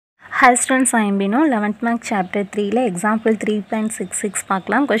Hi students, I am Bino. 11th Math Chapter 3 ல example 3.66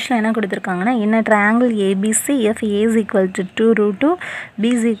 பார்க்கலாம். question என்ன கொடுத்திருக்காங்கன்னா, in a triangle ABC if A is equal to 2 root 2,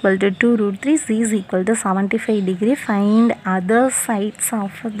 B is equal to 2 root 3, C is equal to 75 degree, find other sides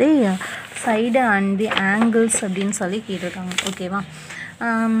of the side and the angles அப்படின்னு சொல்லி கேட்டிருக்காங்க. ஓகேவா?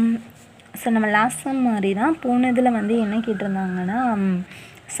 So நம்ம last some மாதிரி தான் போனதில் வந்து என்ன கேட்டிருந்தாங்கன்னா,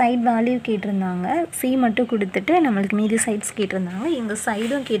 சைட் வேல்யூ கேட்டிருந்தாங்க, சி மட்டும் கொடுத்துட்டு நம்மளுக்கு மீதி சைட்ஸ் கேட்டிருந்தாங்க. இங்கே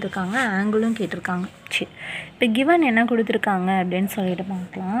சைடும் கேட்டிருக்காங்க, ஆங்கிளும் கேட்டிருக்காங்க. சரி, இப்போ கிவன் என்ன கொடுத்துருக்காங்க அப்படின்னு சொல்லிட்டு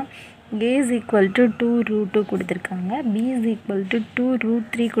பார்க்கலாம். A is equal to 2 root 2 கொடுத்துருக்காங்க, B is equal to 2 root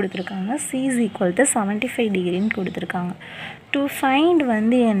 3 கொடுத்துருக்காங்க, C is equal to 75 டிகிரின்னு கொடுத்துருக்காங்க. டு ஃபைண்ட்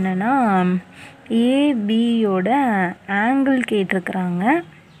வந்து என்னென்னா ஏபியோட ஆங்கிள் கேட்டிருக்கிறாங்க,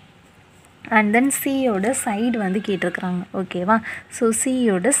 அண்ட் தென் சியோட சைடு வந்து கேட்டிருக்கிறாங்க. ஓகேவா? ஸோ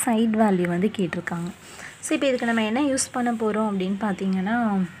சியோட சைட் வேல்யூ வந்து கேட்டிருக்காங்க. ஸோ இப்போ இதுக்கு நம்ம என்ன யூஸ் பண்ண போகிறோம் அப்படின்னு பார்த்தீங்கன்னா,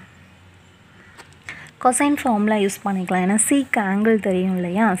 கொசைன் ஃபார்முலா யூஸ் பண்ணிக்கலாம். ஏன்னா சிக்கு ஆங்கிள் தெரியும்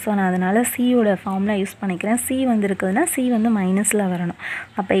இல்லையா? ஸோ நான் அதனால் சியோட ஃபார்முலா யூஸ் பண்ணிக்கிறேன். சி வந்து இருக்குதுன்னா சி வந்து மைனஸில் வரணும்.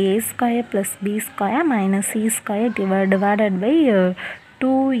 அப்போ ஏ square plus B square minus C square divided by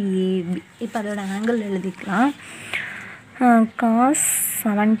 2ab. இப்போ அதோட ஆங்கிள் எழுதிக்கலாம். cos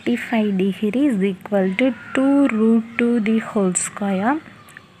 75 degree is equal to 2 root 2 the whole square,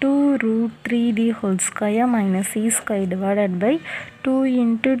 2 root 3 the whole square minus c square divided by 2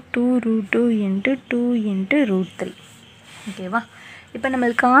 into 2 root 2 into 2 into root 3. ஓகேவா? இப்போ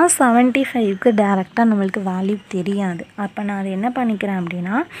நம்மளுக்கு cos 75க்கு டேரெக்டாக நம்மளுக்கு value தெரியாது. அப்போ நான் அதை என்ன பண்ணிக்கிறேன்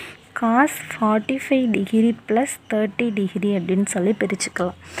அப்படின்னா, cos 45 டிகிரி ப்ளஸ் 30 டிகிரி அப்படின்னு சொல்லி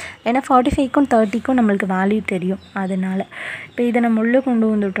பிரிச்சுக்கலாம். ஏன்னா 45க்கும் 30க்கும் நம்மளுக்கு வேல்யூ தெரியும். அதனால் இப்போ இதை நம்ம உள்ளே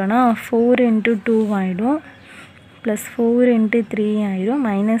கொண்டு வந்துவிட்டோன்னா 4 into 2 ஆகிடும், ப்ளஸ் 4 into 3 ஆகிடும்,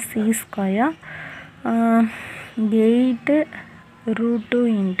 minus C square 8 root 2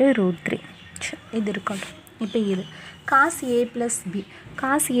 into root 3. இது இருக்கட்டும். இப்போ இது cos a plus B,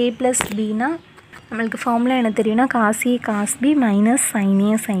 cos a plus பின்னா நம்மளுக்கு ஃபார்முலா என்ன தெரியும்னா, cos a cos b minus sin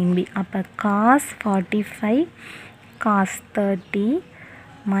a sin b. அப்போ cos 45 cos 30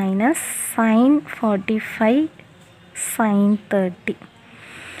 minus sin 45 sin 30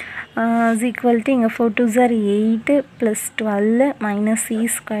 is equal to இங்கே 4 2s are 8 plus 12 minus c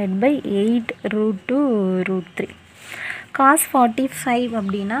squared by 8 root 2 root 3. cos 45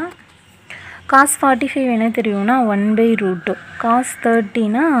 அப்படின்னா cos 45 என்ன தெரியும்னா 1 by root 2, cos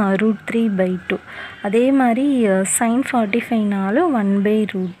 30னா root 3 by 2. அதே மாதிரி sin 45னாலும் 1 by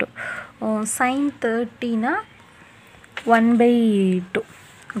root 2, sin 30னா 1 by 2.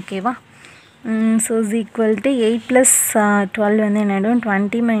 ஓகேவா? So is equal to 8 plus 12 வந்து என்னடும்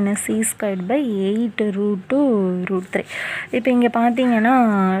 20 minus C squared by 8 root 2 root 3. இப்போ இங்கே பார்த்தீங்கன்னா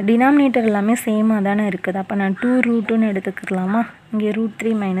டினாமினேட்டர் எல்லாமே சேமாக தானே இருக்குது. அப்போ நான் 2 root 2ன்னு எடுத்துக்கலாமா? இங்கே root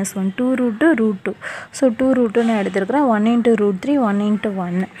 3 minus 1, 2 root 2 root 2. So 2 root 2ன்னு எடுத்துருக்கிறேன். 1 into root 3 1 into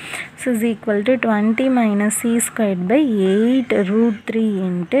 1. So is equal to 20 minus C squared by 8 root 3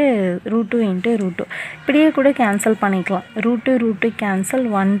 into root 2 into root 2. இப்படியே கூட கேன்சல் பண்ணிக்கலாம். root 2 root 2 cancel,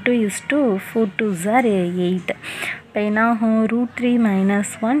 1 2 is 2, 4 2s are 8. இப்போ என்ன ஆகும்? root 3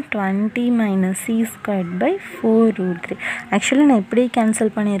 minus 1 20 minus C squared by 4 root 3. Actually நான் இப்படி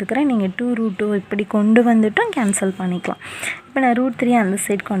cancel பண்ணியிருக்கிறேன். நீங்கள் 2 root 2 இப்படி கொண்டு வந்துட்டும் கேன்சல் பண்ணிக்கலாம். இப்போ நான் root 3 அந்த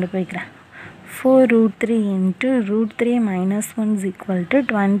சைட் கொண்டு போய்க்கிறேன். 4 root 3 into root 3 minus 1 is equal to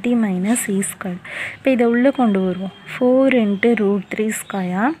 20 minus c square. இப்போ இதை உள்ளே கொண்டு வருவோம். 4 into root 3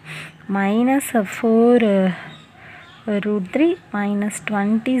 square minus 4 root 3 minus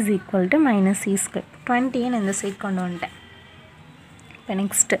 20 is equal to minus c square. 20 இந்த சைட் கொண்டு வந்துட்டேன். இப்போ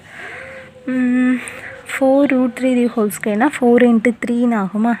next 4 root 3 the whole square 4 into 3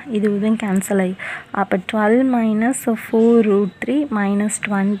 ஆகுமா? இது இதுவும் கேன்சல் ஆகி அப்போ 12 minus 4 root 3 minus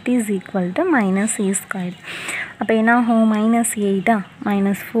 20 is equal to minus c square. அப்போ என்ன ஆகும்? Minus 8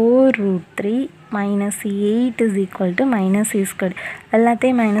 minus 4 root 3 minus 8 is equal to minus c square.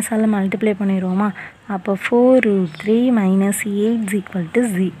 எல்லாத்தையும் மைனஸால் மல்டிப்ளை பண்ணிடுவோமா? அப்போ 4 root 3 minus 8 is equal to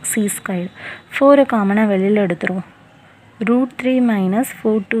c square. 4 காமனாக வெளியில் எடுத்துருவோம். root 3 minus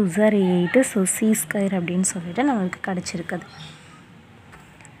 4 2s are 8, so c square அப்படின்னு சொல்லிட்டு நம்மளுக்கு கிடச்சிருக்குது.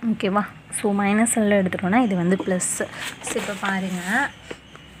 ஓகேவா? ஸோ மைனஸ் எல்லாம் எடுத்துட்டோன்னா இது வந்து ப்ளஸ். ஸோ இப்போ பாருங்கள்,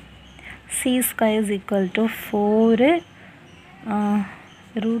 c square is equal to 4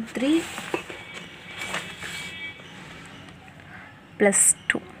 root 3 plus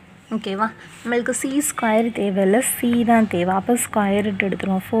 2. ஓகேவா? நம்மளுக்கு சி ஸ்கொயர் தேவையில்லை, சி தான் தேவை. அப்போ ஸ்கொயர் ரூட்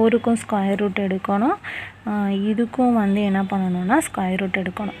எடுத்துருவோம். 4க்கும் ஸ்கொயர் ரூட் எடுக்கணும், இதுக்கும் வந்து என்ன பண்ணணும்னா ஸ்கொயர் ரூட்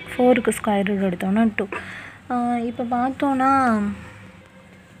எடுக்கணும். 4க்கு ஸ்கொயர் ரூட் எடுத்தோன்னா 2. இப்போ பார்த்தோன்னா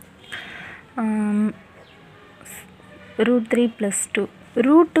root 3 plus 2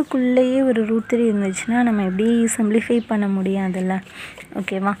 ரூட்டுக்குள்ளேயே ஒரு ரூட் 3 இருந்துச்சுன்னா நம்ம எப்படி சிம்பிளிஃபை பண்ண முடியாதுல்ல,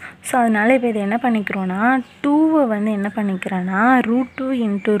 ஓகேவா? ஸோ அதனால் இப்போ இதை என்ன பண்ணிக்கிறோன்னா, 2வை வந்து என்ன பண்ணிக்கிறேன்னா √2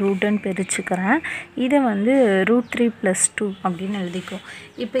 × ரூட்டுன்னு பிரிச்சுக்கிறேன். இதை வந்து √3 + 2 அப்படின்னு எழுதிக்கும்.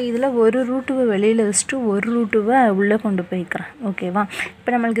 இப்போ இதில் ஒரு ரூட்டுவை வெளியில் வச்சுட்டு ஒரு ரூட்டுவை உள்ளே கொண்டு போய்க்கிறேன், ஓகேவா? இப்போ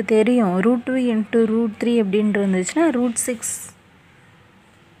நம்மளுக்கு தெரியும் √2 × √3 அப்படின்ட்டு இருந்துச்சுன்னா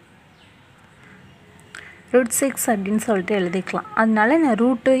 √6 அப்படின்னு சொல்லிட்டு எழுதிக்கலாம். அதனால நான்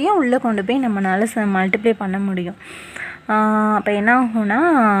ரூட்டையும் உள்ளே கொண்டு போய் நம்மளால் மல்டிப்ளை பண்ண முடியும். அப்போ என்ன ஆகும்னா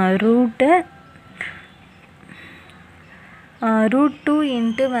 √2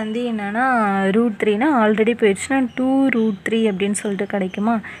 இன்ட்டு வந்து என்னென்னா √3னா ஆல்ரெடி போயிடுச்சுன்னா 2√3 அப்படின்னு சொல்லிட்டு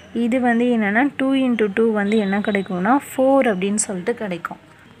கிடைக்குமா. இது வந்து என்னென்னா 2 × 2 வந்து என்ன கிடைக்கும்னா 4 அப்படின்னு சொல்லிட்டு கிடைக்கும்.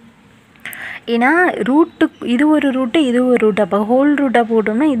 ஏன்னா இது ஒரு ரூட்டு இது ஒரு ரூட்டு, அப்போ ஹோல் ரூட்டாக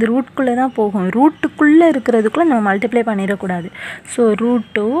போட்டோம்னா இது ரூட்டுக்குள்ளே தான் போகும். ரூட்டுக்குள்ளே இருக்கிறதுக்குள்ளே நம்ம மல்டிப்ளை பண்ணிடக்கூடாது. ஸோ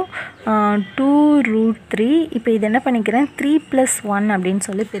 √2 2√3. இப்போ இது என்ன பண்ணிக்கிறேன் 3 + 1 அப்படின்னு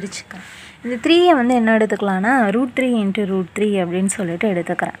சொல்லி பிரிச்சுக்கிறேன். இந்த 3யை வந்து என்ன எடுத்துக்கலாம்னா √3 × √3 அப்படின்னு சொல்லிட்டு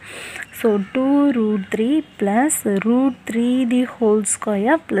எடுத்துக்கிறேன். ஸோ 2√3 +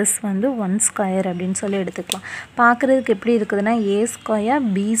 √3² ப்ளஸ் வந்து 1² அப்படின்னு சொல்லி எடுத்துக்கலாம். பார்க்குறதுக்கு எப்படி இருக்குதுன்னா a²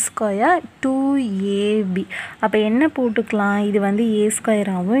 b² 2ab. அப்போ என்ன போட்டுக்கலாம், இது வந்து a²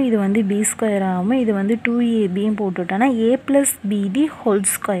 ஆகும், இது வந்து b² ஆகும், இது வந்து 2abயும் போட்டுட்டோன்னா a + bd²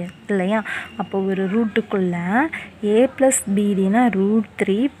 இல்லையா. அப்போ ஒரு ரூட்டுக்குள்ளே a + bdனா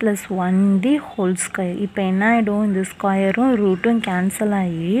 √3 + 1d². இப்போ என்ன ஆகிடும், இந்த ஸ்கொயரும் ரூட்டும் கேன்சல்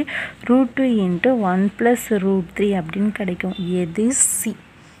ஆகி √2 × 1 + √3 அப்படின்னு கிடைக்கும். எது சி,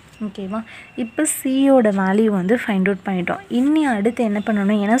 ஓகேவா? இப்போ சியோட வேல்யூ வந்து ஃபைண்ட் அவுட் பண்ணிட்டோம். இன்னி அடுத்து என்ன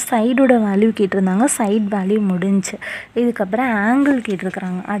பண்ணணும், ஏன்னா சைடோட வேல்யூ கேட்டிருந்தாங்க, சைட் வேல்யூ முடிஞ்சு. இதுக்கப்புறம் ஆங்கிள்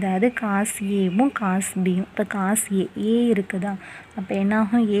கேட்டிருக்கிறாங்க, அதாவது காஸ் ஏவும் காஸ் பியும். இப்போ காஸ் ஏ இருக்குதா, அப்போ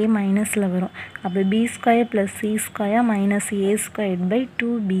என்னாகும் a மைனஸில் வரும். அப்போ b² + c² - a² /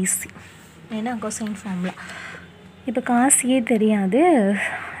 2bc. ஏன்னா கொசைன் ஃபார்முலா. இப்போ காஸ் ஏ தெரியாது,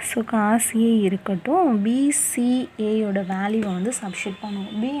 ஸோ காஸ் ஏ இருக்கட்டும். பிசிஏயோட வேல்யூவை வந்து சப்ஸ்டிட்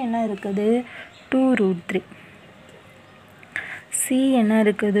பண்ணுவோம். பி என்ன இருக்குது 2√3, சி என்ன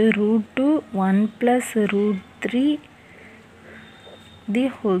இருக்குது √2 1 +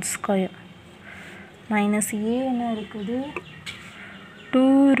 √3² மைனஸ் ஏ என்ன இருக்குது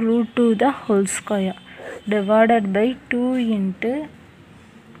 2√2² டிவைடட் பை 2 ×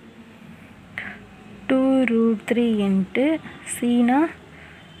 2√3 × cனா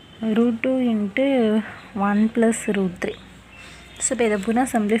 √2 × 1 + √3. ஸோ இப்போ இதை பூரா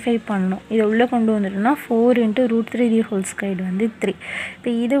சிம்பிளிஃபை பண்ணணும். இதை உள்ளே கொண்டு வந்துட்டோம்னா 4 × √3² வந்து 3. இப்போ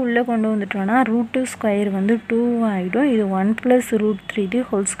இதை உள்ளே கொண்டு வந்துட்டோம்னா √2² வந்து 2 ஆகிடும். இது 1 +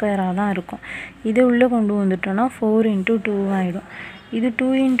 √3² தான் இருக்கும். இதை உள்ளே கொண்டு வந்துட்டோம்னா 4 × 2 ஆகிடும். இது 2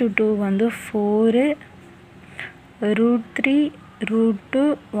 × 2 வந்து 4 √3 √2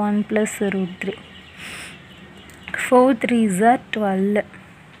 1 + √3. 4 3s are 12.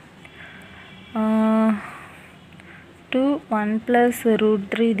 2 1 +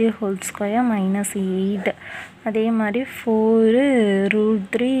 √3² - 8. அதே மாதிரி 4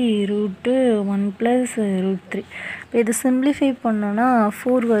 √3 √2 1 + √3. இப்போ இது சிம்பிளிஃபை பண்ணோன்னா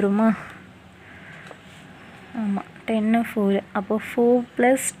 4 வருமா, ஆமாம் 10 4. அப்போ 4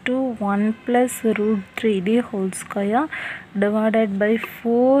 + 2 1 + √3² டிவைடட் பை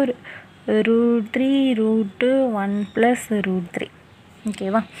 4 √3 √2 1 + √3.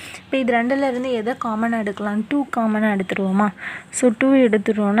 ஓகேவா? இப்போ இது ரெண்டுலேருந்து எதை காமனாக எடுக்கலாம், 2 காமனாக எடுத்துருவோமா. So 2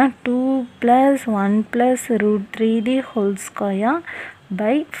 எடுத்துட்டோன்னா 2 + 1 + √3²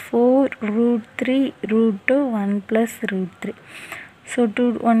 by 4 √3 √2 1 + √3. So 2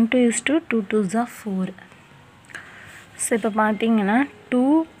 1 2 is 2 2 2s are 4. So இப்போ பார்த்தீங்கன்னா 2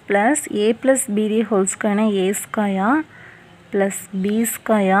 + a + bd² a² + b²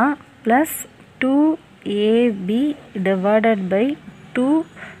 + 2ab divided by 2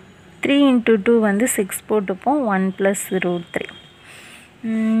 3 × 2 வந்து 6 போட்டுப்போம் 1 + √3.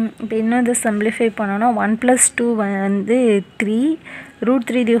 இப்போ இன்னும் இதை சிம்பிளிஃபை பண்ணோன்னா 1 + 2 வந்து 3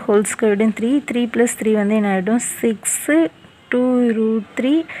 √3² 3 3 + 3 வந்து என்ன ஆகிடும் 6 2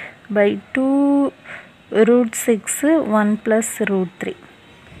 √3 பை 2 √6 1 + √3.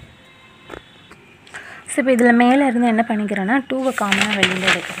 ஸோ இப்போ இதில் மேலே இருந்து என்ன பண்ணிக்கிறேன்னா 2வை காமனாக வெளியில்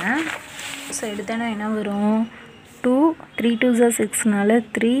எடுக்கிறேன். ஸோ எடுத்தேன்னா என்ன வரும் 2 3 2s are 6னால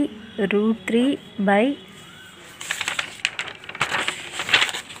 3 √3 by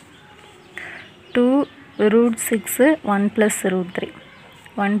 2 √6 1 + √3.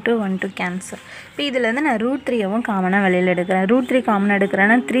 1 to cancel. இப்போ இதுலேருந்து நான் √3வும் காமனாக வெளியில் எடுக்கிறேன். √3 காமனாக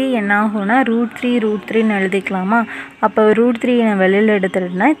எடுக்கிறேன்னா 3 என்ன ஆகும்னா √3 எழுதிக்கலாமா? அப்போ √3 நான் வெளியில்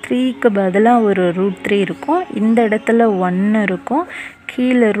எடுத்துட்டேன்னா 3க்கு பதிலாக ஒரு √3 இருக்கும். இந்த இடத்துல 1 இருக்கும்,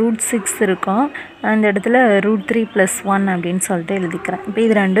 கீழே √6 இருக்கும், அந்த இடத்துல √3 + 1 அப்படின்னு சொல்லிட்டு எழுதிக்கிறேன். இப்போ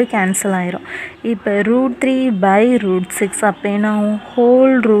இது ரெண்டும் கேன்சல் ஆயிரும். இப்போ √3/√6 அப்போ என்ன ஆகும்?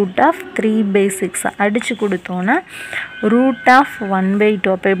 ஹோல் √3/6 அடித்து கொடுத்தோன்னா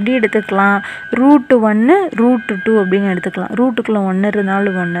 √1/2. அப்போ எப்படி எடுத்துக்கலாம்? √1 √2 அப்படின்னு எடுத்துக்கலாம். ரூட்டுக்குள்ளே 1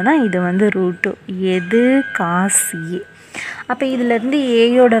 இருந்தாலும் 1 தான். இது வந்து √2. எது? cos A. அப்போ இதிலேருந்து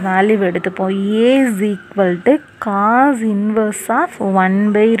ஏயோட வேல்யூ எடுத்துப்போம். A = cos inverse of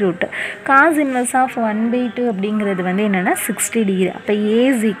 1/√. cos inverse of 1/2 அப்படிங்கிறது வந்து என்னென்னா 60 டிகிரி. அப்போ A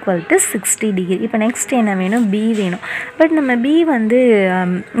 = 60 டிகிரி. இப்போ நெக்ஸ்ட் என்ன வேணும்? B வேணும். பட் நம்ம B வந்து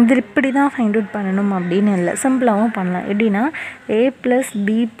இது இப்படி தான் ஃபைண்ட் அவுட் பண்ணணும் அப்படின்னு இல்லை, சிம்பிளாகவும் பண்ணலாம். எப்படின்னா A + B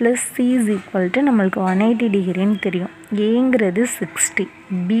 + C = நம்மளுக்கு 180 டிகிரின்னு தெரியும். ஏங்கிறது 60,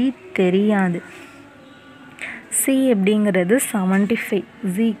 B தெரியாது, C அப்படிங்கிறது 75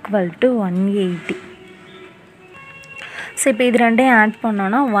 = 180. ஸோ இப்போ இது ரெண்டையும் ஆட்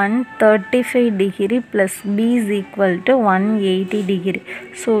பண்ணோன்னா 135 degree plus B = 180 degree.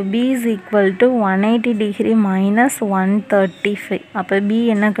 So B = 180 degree minus 135. அப்போ B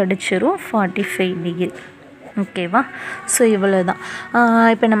என்ன கிடச்சிரும்? 45 டிகிரி. ஓகேவா? ஸோ இவ்வளோ தான்.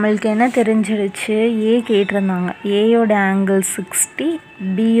 இப்போ நம்மளுக்கு என்ன தெரிஞ்சிடுச்சு? ஏ கேட்டிருந்தாங்க. ஏயோட ஆங்கிள் 60,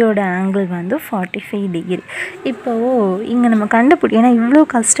 பியோட ஆங்கிள் வந்து 45 டிகிரி. இப்போது இங்கே நம்ம ஏன்னா இவ்வளோ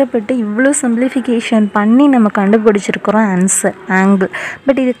கஷ்டப்பட்டு இவ்வளோ சிம்பிளிஃபிகேஷன் பண்ணி நம்ம கண்டுபிடிச்சிருக்கிறோம் ஆன்சர் ஆங்கிள்.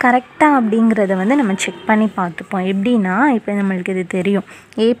 பட் இது கரெக்டாக அப்படிங்கிறத வந்து நம்ம செக் பண்ணி பார்த்துப்போம். எப்படின்னா இப்போ நம்மளுக்கு இது தெரியும்,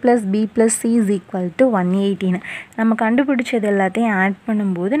 A + B + C = 180. நம்ம கண்டுபிடிச்சது எல்லாத்தையும் ஆட்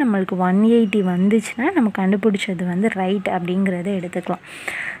பண்ணும்போது நம்மளுக்கு 180 வந்துச்சுன்னா நம்ம கண்டுபிடிச்சது வந்து ரைட் அப்படிங்கிறத எடுத்துக்கலாம்.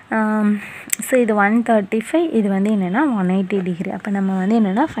 ஸோ இது 135, இது வந்து என்னென்னா 180 டிகிரி. அப்போ நம்ம வந்து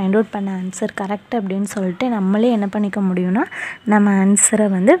என்னென்னா ஃபைண்ட் அவுட் பண்ண ஆன்சர் கரெக்ட் அப்படின்னு சொல்லிட்டு நம்மளே என்ன பண்ணிக்க முடியும்னா நம்ம ஆன்சரை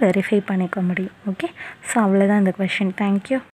வந்து வெரிஃபை பண்ணிக்க முடியும். ஓகே, ஸோ அவ்வளோதான் இந்த கொஷின். தேங்க்யூ.